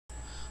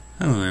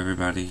Hello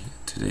everybody,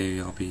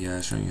 today I'll be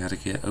showing you how to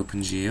get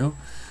OpenGL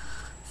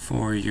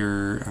for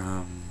your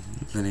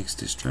Linux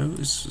distro.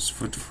 This is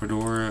for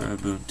Fedora,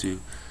 Ubuntu,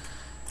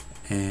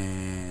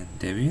 and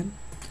Debian.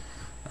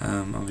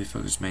 I'll be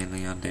focused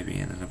mainly on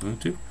Debian and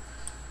Ubuntu.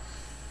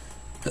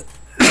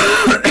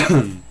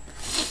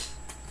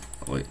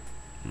 Wait,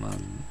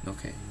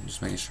 okay, I'm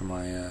just making sure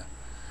my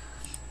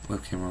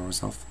web camera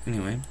was off.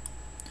 Anyway,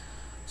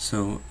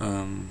 so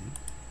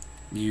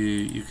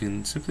you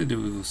can simply do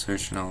a Google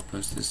search, and I'll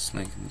post this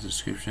link in the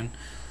description.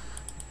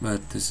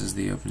 But this is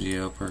the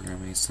OpenGL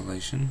programming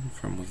installation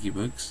from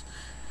Wikibooks.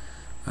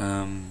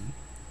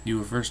 You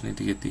will first need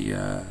to get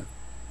the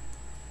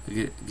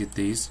get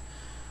these,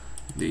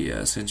 the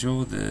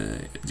essential,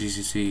 the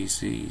GCC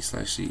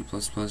C/C++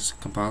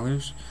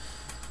 compilers.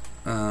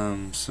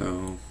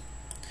 So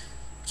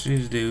what you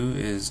need to do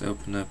is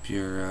open up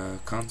your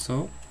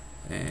console,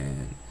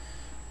 and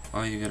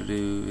all you gotta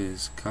do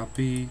is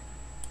copy,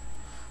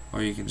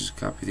 or you can just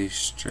copy these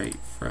straight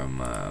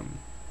from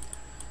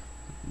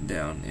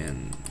down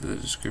in the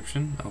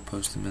description. I'll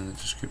post them in the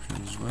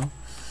description as well.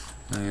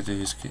 All you gotta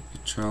do is get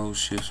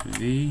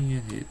Control-Shift-V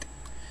and hit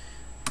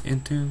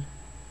Enter.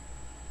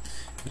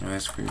 It'll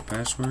ask for your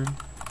password,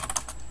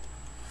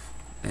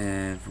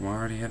 and from I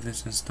already have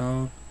this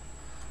installed,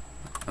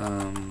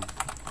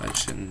 it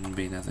shouldn't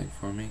be nothing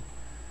for me.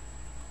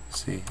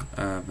 See,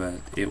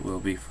 but it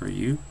will be for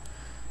you.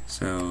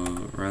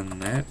 So run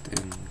that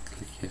and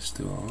click yes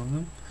to all of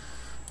them,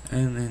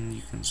 and then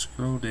you can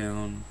scroll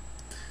down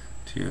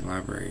to your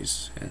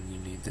libraries, and you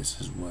need this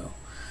as well.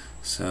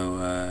 So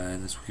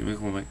in this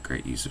Wikimook will make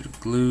great use of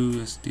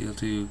glue,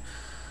 SDL2.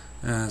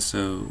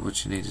 So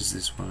what you need is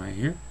this one right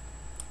here.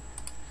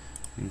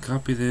 You can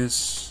copy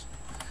this,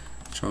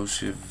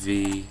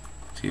 Control-Shift-V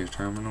to your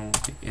terminal,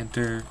 hit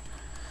enter.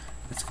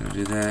 It's going to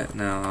do that.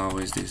 Now I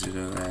always do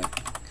sudo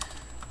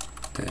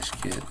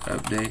apt-get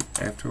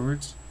update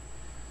afterwards,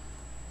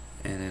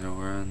 and it'll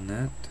run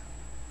that,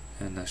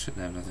 and I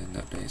shouldn't have nothing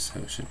to update, so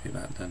it should be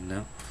about done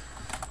now.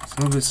 It's a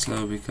little bit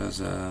slow because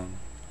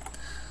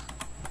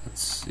let's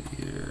see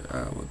here,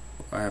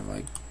 I have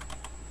like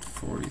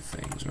 40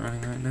 things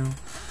running right now,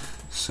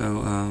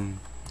 so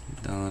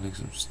downloading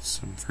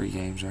some free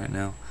games right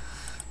now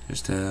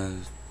just to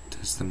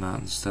test them out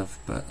and stuff.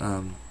 But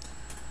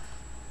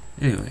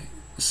anyway,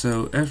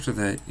 so after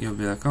that you'll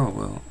be like, oh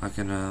well, I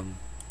can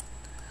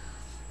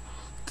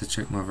to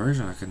check my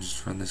version, I can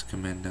just run this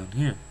command down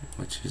here,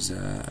 which is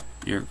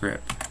your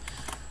grep.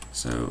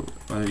 So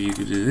whenever you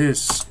can do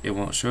this, it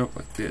won't show up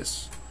like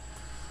this.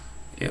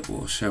 It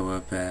will show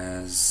up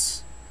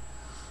as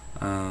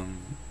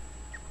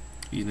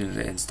you need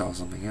to install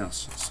something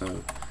else.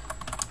 So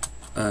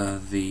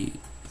the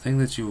thing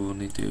that you will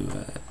need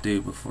to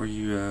do before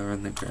you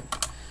run the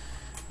grep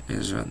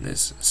is run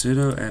this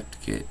sudo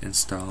apt-get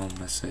install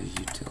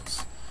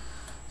mesa-utils.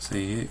 So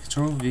you hit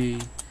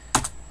Control-V,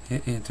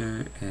 hit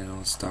enter, and it'll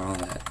install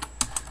that.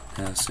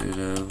 Now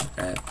sudo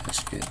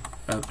apt-get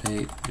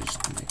update,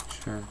 just to make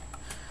sure,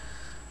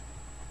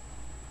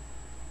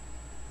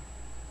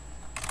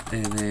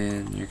 and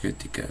then you're good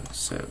to go.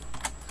 So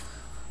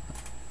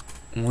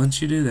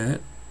once you do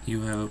that,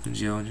 you have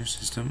OpenGL on your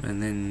system,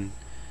 and then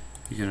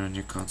you can run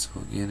your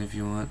console again if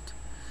you want,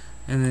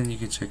 and then you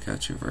can check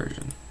out your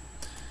version,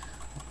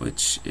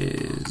 which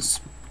is,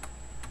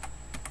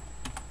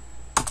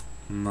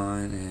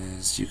 mine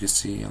is, you can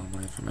see all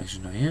my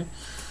information right here.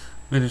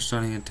 Windows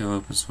starting Intel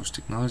Open Source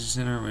Technology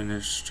Center,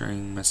 Windows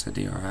string Mesa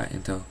DRI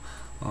Intel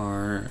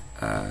R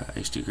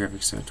HD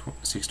Graphics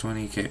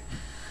 620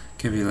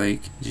 Kaby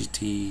Lake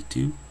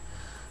GT2,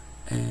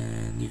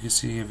 and you can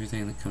see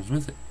everything that comes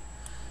with it.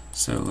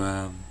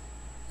 So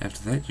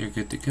after that, you're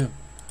good to go,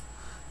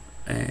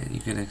 and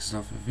you can exit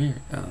off of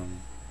here.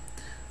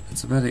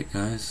 That's about it,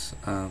 guys.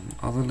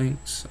 All the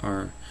links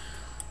are,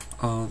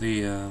 all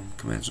the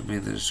commands will be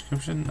in the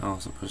description. I'll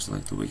also post a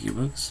link to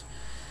Wikibooks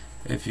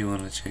if you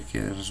want to check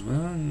it out as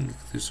well and look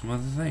through some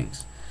other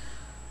things.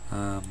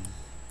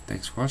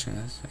 Thanks for watching,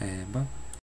 guys, and bye.